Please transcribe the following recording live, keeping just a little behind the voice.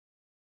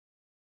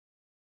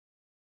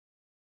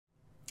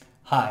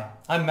Hi,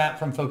 I'm Matt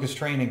from Focus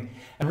Training,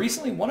 and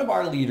recently one of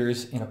our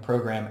leaders in a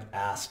program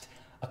asked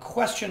a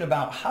question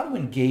about how to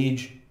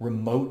engage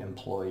remote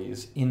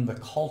employees in the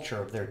culture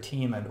of their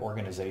team and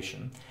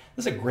organization.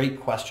 This is a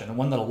great question, and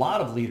one that a lot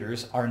of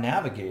leaders are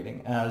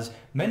navigating, as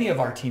many of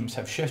our teams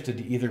have shifted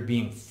to either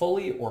being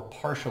fully or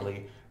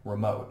partially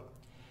remote.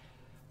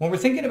 When we're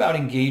thinking about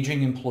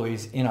engaging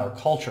employees in our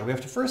culture, we have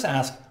to first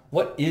ask,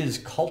 what is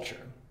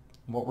culture?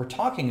 What we're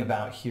talking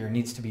about here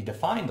needs to be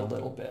defined a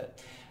little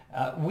bit.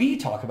 We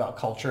talk about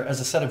culture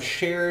as a set of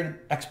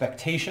shared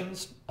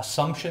expectations,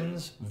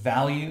 assumptions,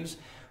 values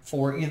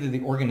for either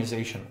the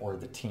organization or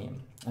the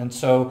team. And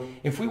so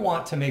if we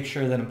want to make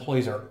sure that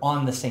employees are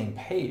on the same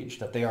page,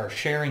 that they are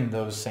sharing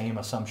those same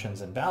assumptions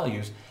and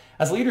values,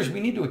 as leaders, we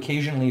need to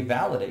occasionally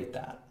validate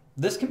that.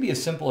 This can be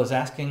as simple as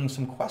asking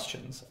some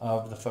questions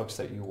of the folks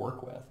that you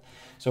work with.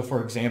 So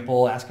for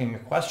example, asking a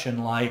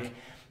question like,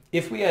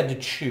 if we had to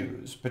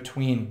choose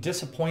between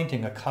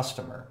disappointing a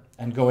customer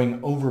and going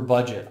over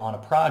budget on a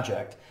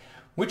project,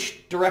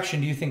 which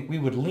direction do you think we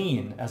would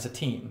lean as a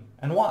team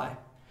and why?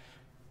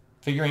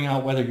 Figuring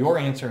out whether your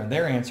answer and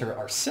their answer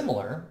are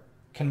similar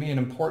can be an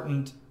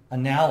important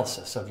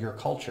analysis of your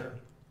culture.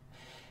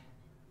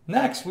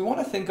 Next, we want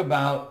to think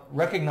about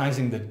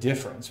recognizing the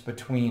difference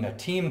between a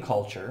team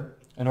culture,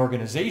 an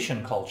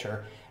organization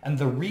culture, and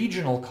the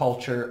regional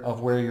culture of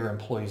where your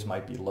employees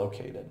might be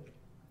located.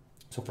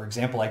 So for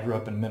example, I grew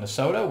up in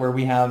Minnesota, where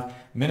we have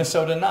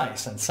Minnesota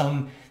Nice, and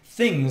some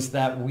things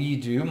that we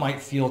do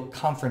might feel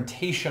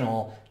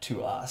confrontational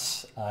to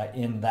us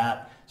in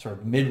that sort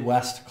of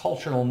Midwest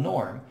cultural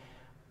norm,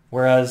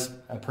 whereas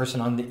a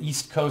person on the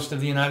East Coast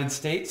of the United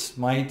States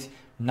might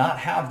not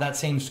have that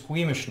same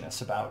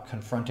squeamishness about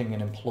confronting an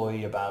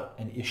employee about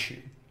an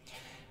issue.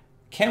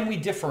 Can we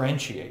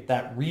differentiate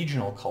that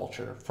regional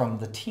culture from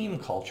the team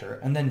culture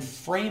and then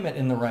frame it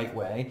in the right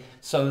way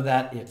so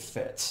that it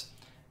fits?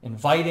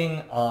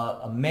 Inviting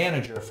a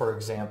manager, for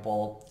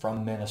example,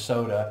 from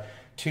Minnesota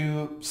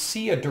to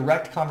see a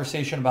direct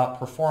conversation about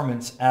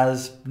performance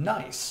as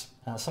nice,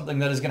 something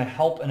that is going to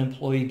help an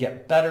employee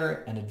get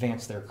better and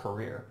advance their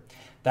career.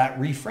 That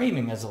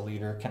reframing as a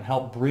leader can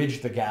help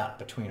bridge the gap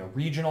between a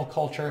regional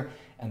culture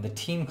and the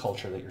team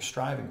culture that you're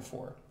striving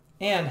for,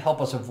 and help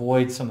us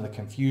avoid some of the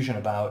confusion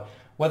about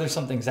whether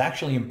something's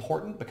actually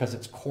important because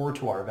it's core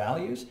to our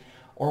values,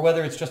 or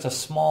whether it's just a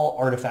small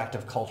artifact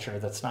of culture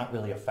that's not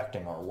really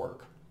affecting our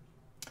work.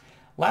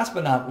 Last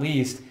but not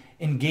least,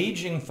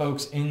 engaging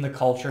folks in the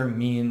culture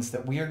means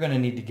that we are going to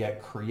need to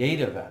get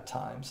creative at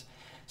times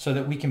so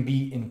that we can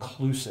be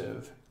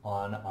inclusive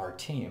on our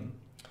team.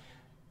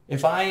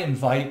 If I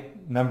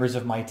invite members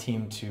of my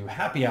team to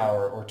happy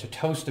hour or to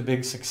toast a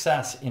big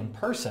success in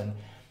person,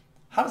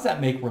 how does that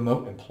make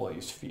remote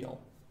employees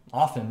feel?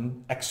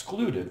 Often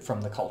excluded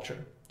from the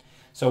culture.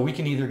 So we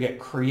can either get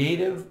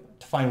creative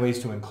to find ways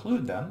to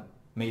include them,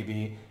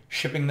 maybe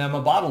shipping them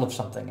a bottle of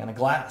something and a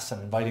glass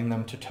and inviting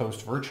them to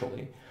toast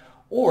virtually.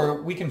 Or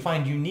we can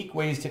find unique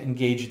ways to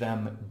engage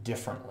them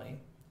differently.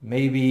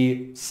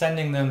 Maybe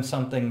sending them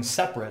something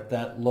separate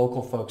that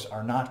local folks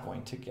are not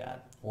going to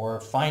get.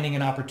 Or finding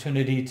an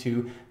opportunity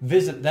to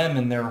visit them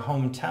in their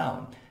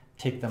hometown,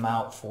 take them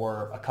out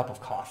for a cup of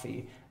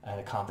coffee and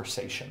a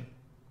conversation.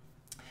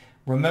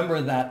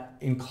 Remember that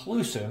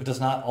inclusive does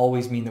not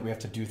always mean that we have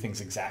to do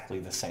things exactly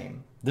the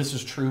same. This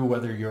is true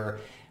whether you're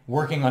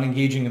working on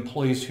engaging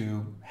employees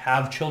who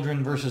have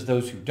children versus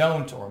those who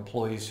don't, or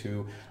employees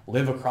who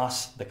live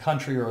across the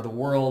country or the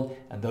world,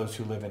 and those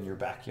who live in your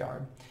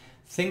backyard.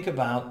 Think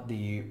about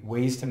the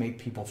ways to make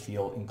people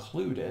feel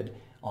included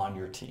on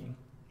your team.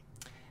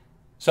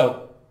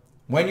 So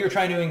when you're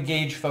trying to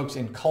engage folks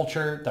in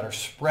culture that are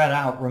spread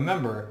out,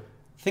 remember,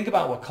 think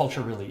about what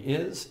culture really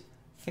is.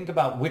 Think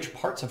about which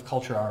parts of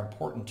culture are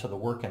important to the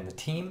work and the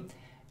team,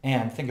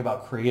 and think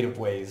about creative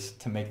ways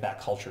to make that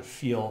culture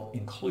feel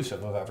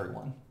inclusive of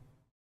everyone.